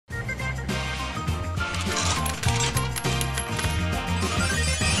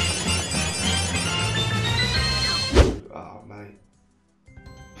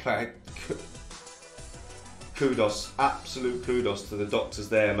Okay. Kudos, absolute kudos to the doctors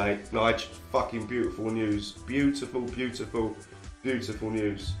there, mate. Nige, fucking beautiful news. Beautiful, beautiful, beautiful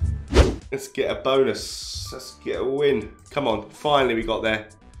news. Let's get a bonus. Let's get a win. Come on, finally we got there.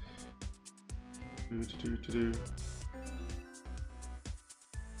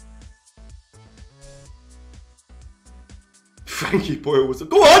 Frankie Boyle was a...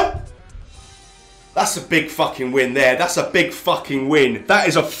 Go on! That's a big fucking win there. That's a big fucking win. That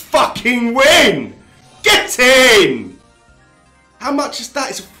is a fucking win! Get in! How much is that?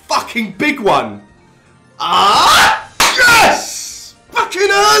 It's a fucking big one. Ah! Yes! Fucking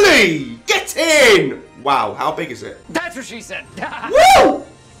early! Get in! Wow, how big is it? That's what she said. Woo!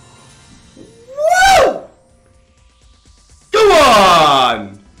 Woo! Go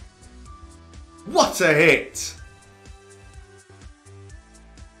on! What a hit!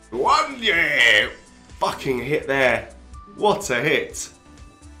 One, yeah! Fucking hit there. What a hit.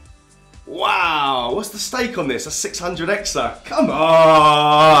 Wow, what's the stake on this? A 600 XA. Come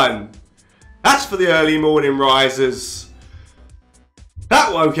on! That's for the early morning risers.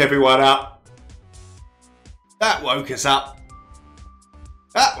 That woke everyone up. That woke us up.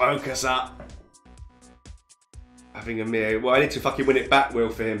 That woke us up. Having a mere... Well, I need to fucking win it back, Will,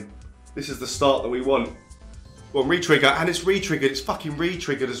 for him. This is the start that we want. Well, re-trigger, and it's re-triggered. It's fucking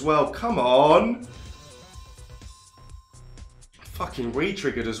re-triggered as well. Come on. Fucking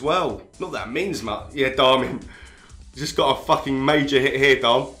re-triggered as well. Not that it means much. Yeah, Darmin. You just got a fucking major hit here,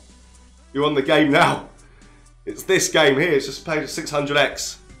 Dom. You're on the game now. It's this game here. It's just paid a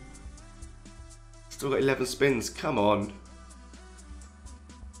 600x. Still got 11 spins. Come on.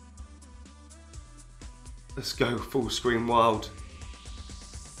 Let's go full screen wild.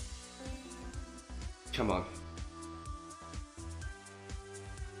 Come on.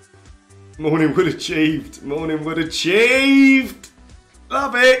 Morning wood achieved. Morning wood achieved.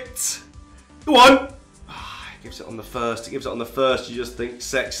 Love it. Go on. Ah, it gives it on the first. It gives it on the first. You just think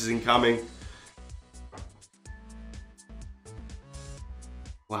sex is incoming.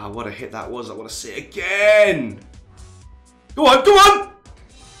 Wow, what a hit that was. I want to see it again. Go on, go on.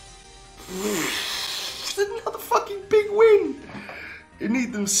 Another fucking big win. You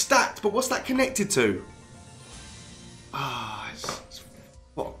need them stacked, but what's that connected to? Ah,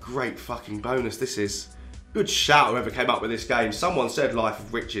 what a great fucking bonus this is. Good shout whoever came up with this game. Someone said Life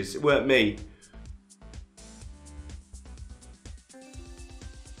of Riches. It weren't me.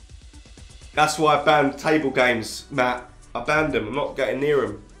 That's why I banned table games, Matt. I banned them. I'm not getting near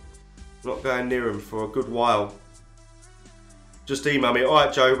them. I'm not going near them for a good while. Just email me.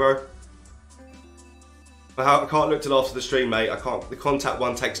 Alright, Joe, bro. I can't look till after the stream, mate. I can't. The contact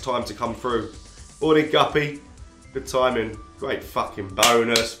one takes time to come through. Morning, Guppy. Good timing. Great fucking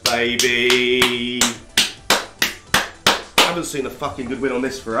bonus, baby. I haven't seen a fucking good win on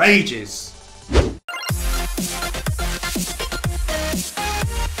this for ages.